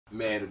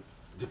Man,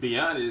 to be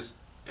honest,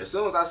 as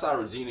soon as I saw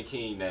Regina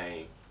King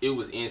name, it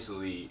was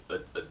instantly a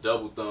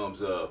double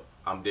thumbs up.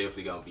 I'm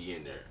definitely gonna be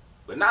in there.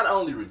 But not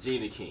only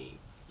Regina King,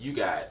 you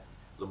got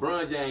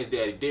LeBron James'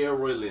 daddy,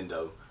 Delroy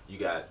Lindo. You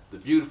got the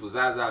beautiful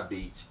Zazie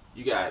Beetz.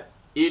 You got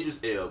Idris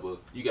Elba.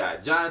 You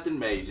got Jonathan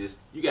Majors.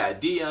 You got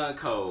Dion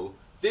Cole.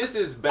 This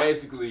is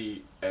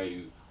basically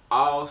a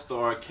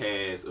all-star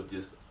cast of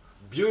just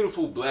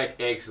beautiful black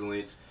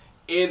excellence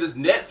in this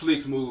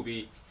Netflix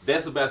movie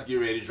that's about to get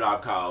ready to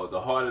drop called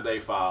The Harder They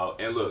Fall.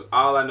 And look,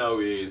 all I know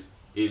is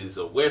it is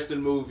a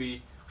Western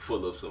movie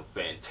full of some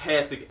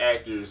fantastic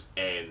actors,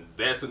 and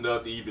that's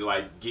enough to even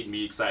like get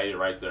me excited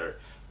right there.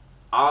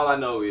 All I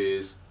know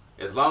is,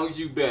 as long as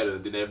you better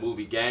than that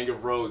movie Gang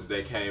of Roses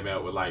that came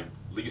out with like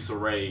Lisa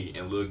Ray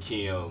and Lil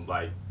Kim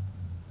like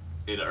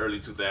in the early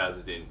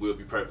 2000s, then we'll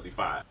be perfectly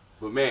fine.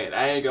 But man,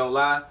 I ain't gonna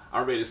lie,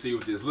 I'm ready to see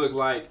what this look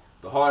like.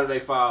 The Harder They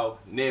Fall,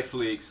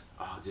 Netflix,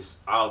 oh, just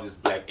all this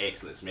black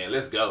excellence, man.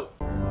 Let's go.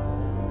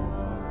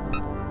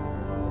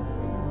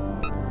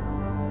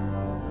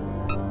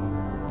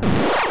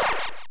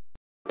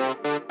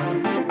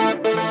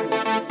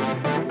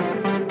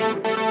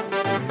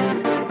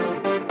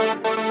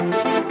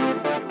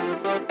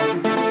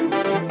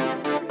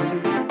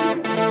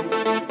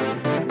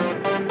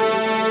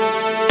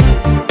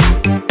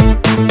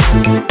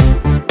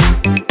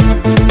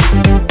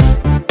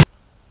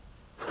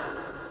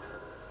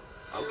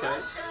 Okay.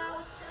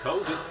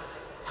 COVID.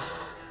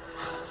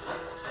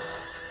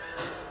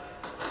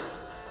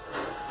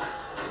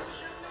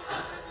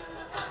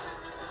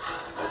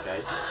 Okay.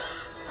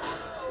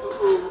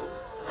 Ooh.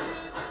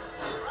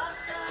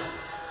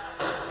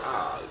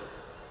 Ah.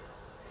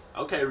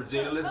 Okay,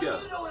 Regina, let's go.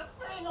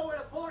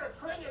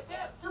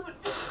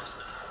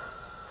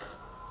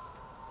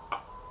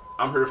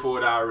 I'm here for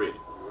it already.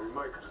 We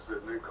might could have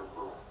said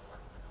nincompoop.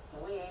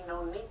 We ain't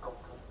no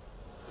nincompoop.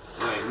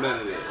 We ain't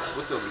none of that.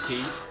 What's up,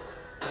 LaKeith?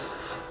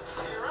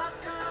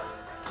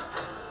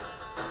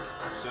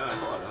 Shine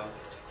hard,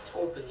 huh?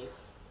 Open it.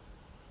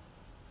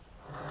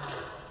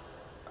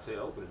 I said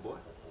open it, boy.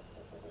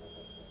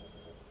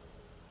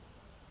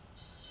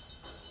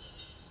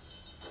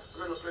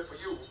 We're gonna play for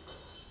you.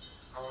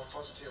 Our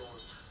first tune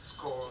is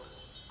called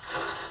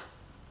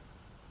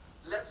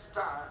Let's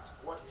Start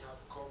What We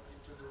Have Come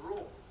Into the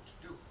Room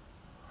to Do.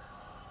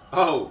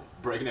 Oh,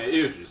 breaking that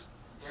Idris.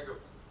 Here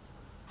goes.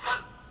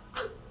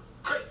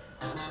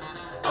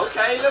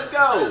 Okay, let's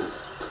go.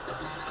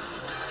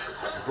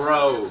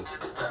 Bro.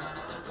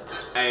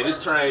 Hey,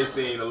 this train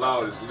scene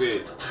alone is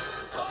lit.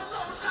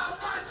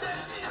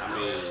 I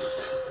mean,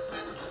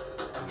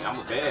 I'm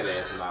a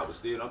badass and all, but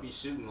still don't be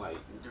shooting like.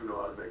 You do know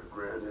how to make a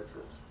grand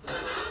entrance.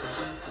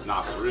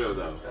 Nah, for real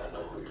though. I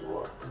know who you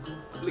are.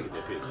 Look at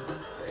that picture.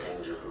 The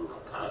angel who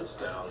hunts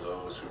down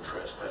those who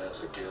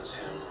trespass against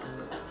him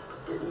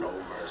with no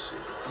mercy.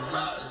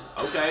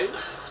 Okay.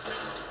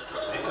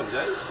 Damn,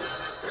 Jay.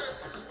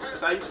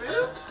 That's how you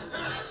feel?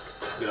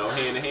 Good old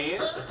hand to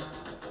hand.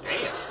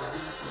 Damn.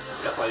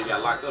 That's why you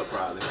got locked up,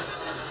 probably. Just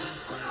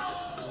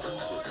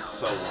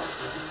so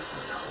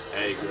wonderful.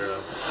 Hey,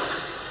 girl.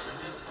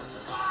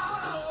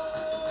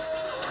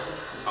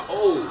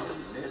 Oh.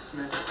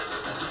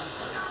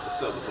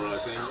 What's up, LeBron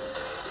Senior?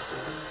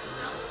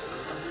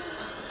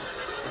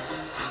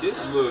 This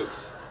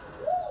looks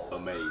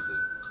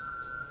amazing.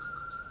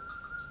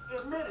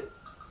 Admit it.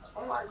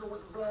 I'm like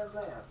with the black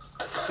lamp.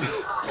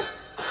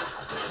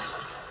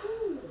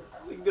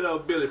 Look at good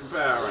old Billy from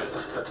Power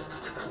Rangers.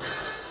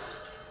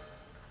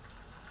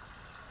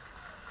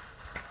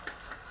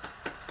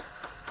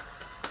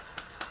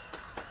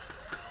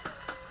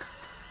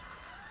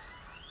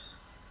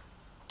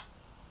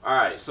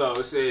 Alright, so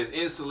it says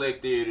in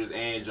select theaters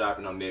and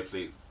dropping on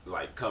Netflix,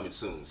 like coming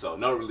soon. So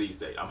no release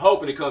date. I'm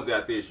hoping it comes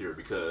out this year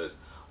because,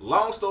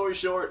 long story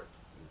short,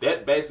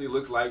 that basically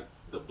looks like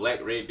the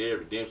Black Red Dead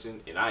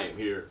Redemption, and I am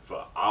here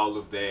for all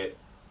of that.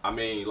 I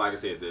mean, like I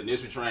said, the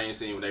initial train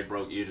scene when they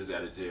broke Idris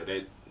out of jail,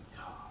 it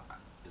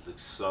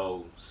looks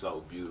so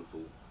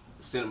beautiful.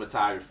 The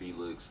cinematography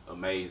looks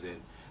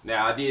amazing.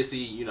 Now, I did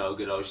see, you know,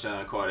 good old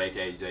Sean Carter,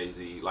 aka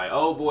Jay-Z, like,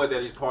 oh boy,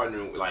 that he's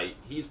partnering, like,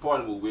 he's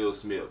partnering with Will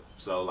Smith.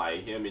 So,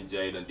 like, him and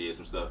Jay done did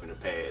some stuff in the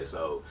past.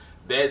 So,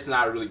 that's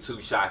not really too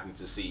shocking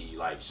to see,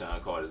 like, Sean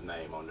Carter's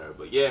name on there.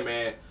 But, yeah,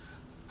 man,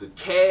 the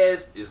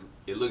cast,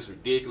 it looks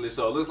ridiculous.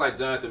 So, it looks like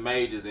Jonathan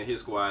Majors and his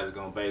squad is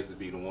going to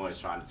basically be the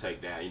ones trying to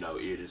take down, you know,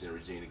 Idris and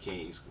Regina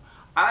King.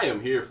 I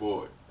am here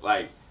for it.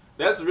 Like,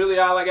 that's really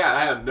all I got.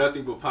 I have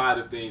nothing but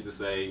positive things to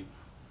say.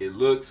 It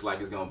looks like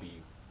it's going to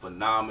be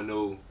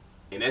phenomenal.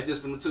 And that's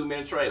just from the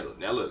 2-minute trailer.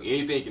 Now look,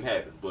 anything can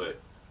happen, but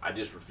I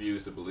just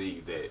refuse to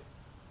believe that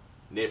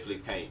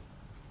Netflix can't.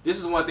 This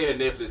is one thing that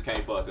Netflix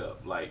can't fuck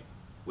up. Like,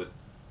 with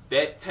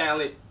that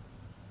talent,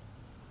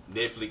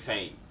 Netflix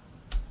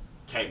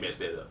can't mess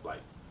that up,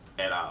 like,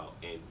 at all.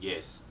 And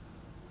yes,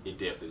 it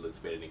definitely looks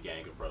better than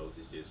Gang of Roses.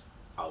 It's just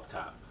off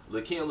top.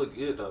 Lil' Kim looked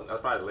good though. That's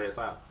probably the last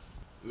time.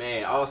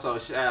 Man, also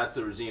shout out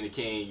to Regina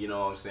King, you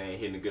know what I'm saying,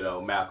 hitting the good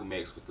old Malcolm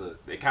X with the,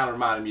 it kind of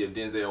reminded me of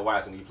Denzel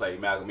Washington when he played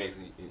Malcolm X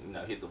and, you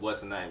know, hit the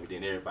what's the name, and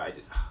then everybody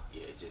just, oh,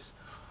 yeah, it's just,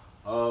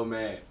 Oh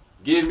man,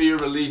 give me a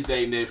release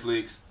date,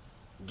 Netflix.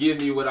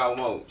 Give me what I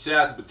want. Shout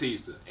out to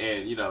Batista,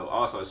 and you know,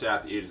 also shout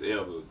out to Idris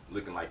Elba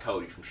looking like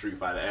Cody from Street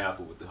Fighter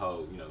Alpha with the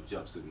whole, you know,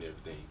 jumpsuit and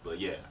everything. But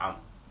yeah,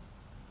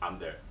 I'm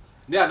there.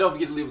 Now, don't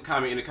forget to leave a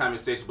comment in the comment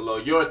section below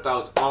your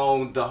thoughts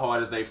on the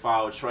Harder They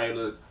Fall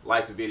trailer.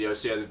 Like the video,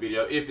 share the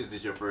video. If this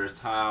is your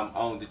first time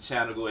on the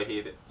channel, go ahead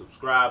and hit the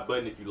subscribe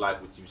button if you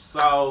like what you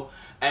saw.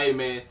 Hey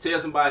man, tell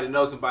somebody,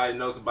 know somebody,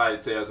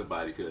 tell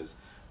somebody, because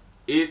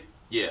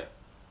yeah,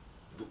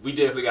 we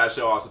definitely got to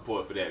show our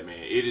support for that,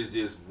 man. It is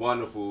just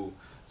wonderful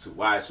to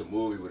watch a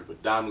movie with a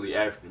predominantly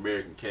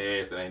African-American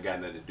cast that ain't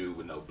got nothing to do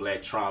with no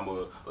black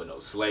trauma or no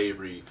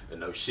slavery or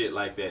no shit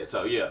like that.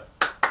 So yeah.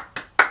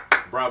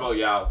 Bravo,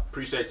 y'all.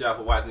 Appreciate y'all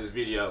for watching this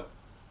video.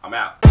 I'm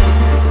out.